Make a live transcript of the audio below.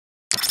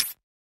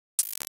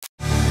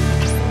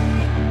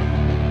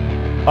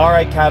All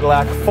right,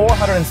 Cadillac,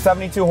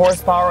 472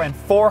 horsepower and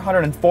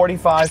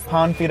 445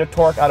 pound-feet of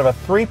torque out of a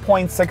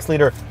 3.6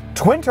 liter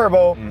twin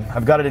turbo.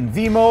 I've got it in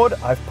V mode.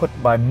 I've put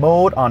my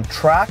mode on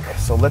track.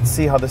 So let's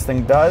see how this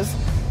thing does.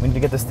 We need to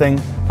get this thing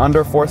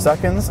under 4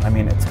 seconds. I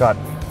mean, it's got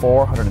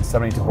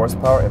 472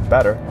 horsepower. It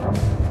better.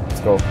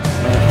 Let's go.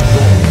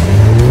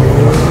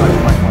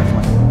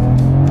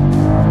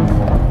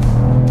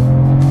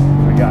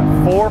 We got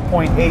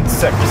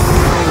 4.86.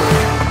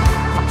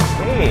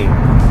 Hey,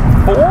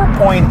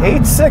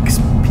 4.86.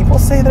 People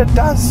say that it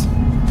does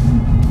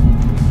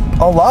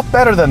a lot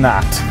better than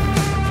that.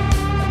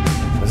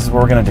 This is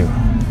what we're gonna do.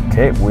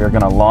 Okay, we're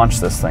gonna launch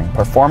this thing.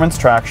 Performance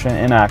traction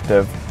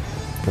inactive,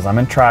 because I'm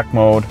in track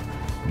mode.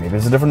 Maybe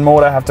there's a different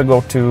mode I have to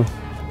go to.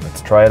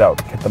 Let's try it out.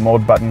 Hit the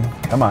mode button.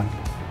 Come on.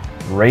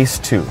 Race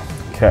 2.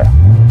 Okay,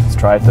 let's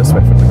try it this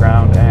way. Foot to the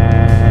ground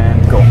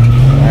and go.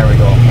 There we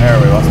go. There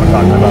we go. That's what I'm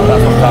talking about.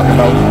 That's what I'm talking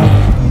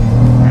about.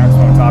 That's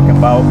what I'm talking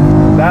about.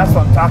 That's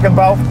what I'm talking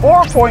about.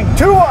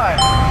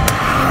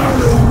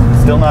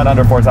 4.21. Still not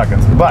under 4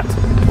 seconds, but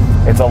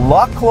it's a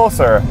lot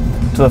closer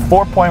to the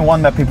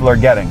 4.1 that people are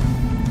getting.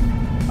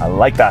 I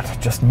like that.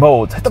 Just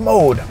modes. Hit the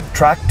mode.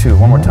 Track 2.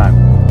 One more time.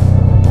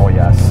 Oh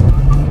yes.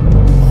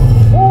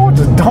 Oh,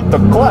 just dump the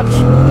clutch.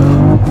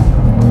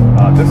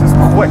 This is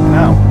quick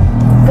now.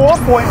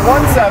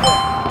 4.17.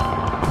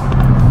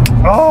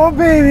 Oh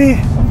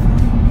baby.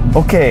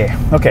 Okay.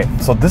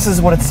 So this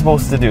is what it's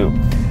supposed to do.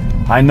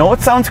 I know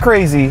it sounds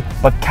crazy,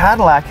 but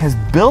Cadillac has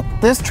built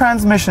this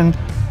transmission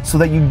so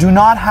that you do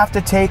not have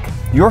to take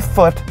your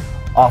foot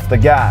off the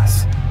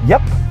gas.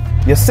 Yep.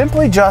 You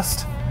simply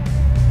just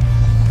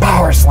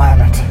power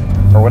slam it,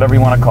 or whatever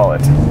you want to call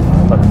it.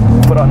 Look,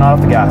 foot not off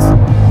the gas.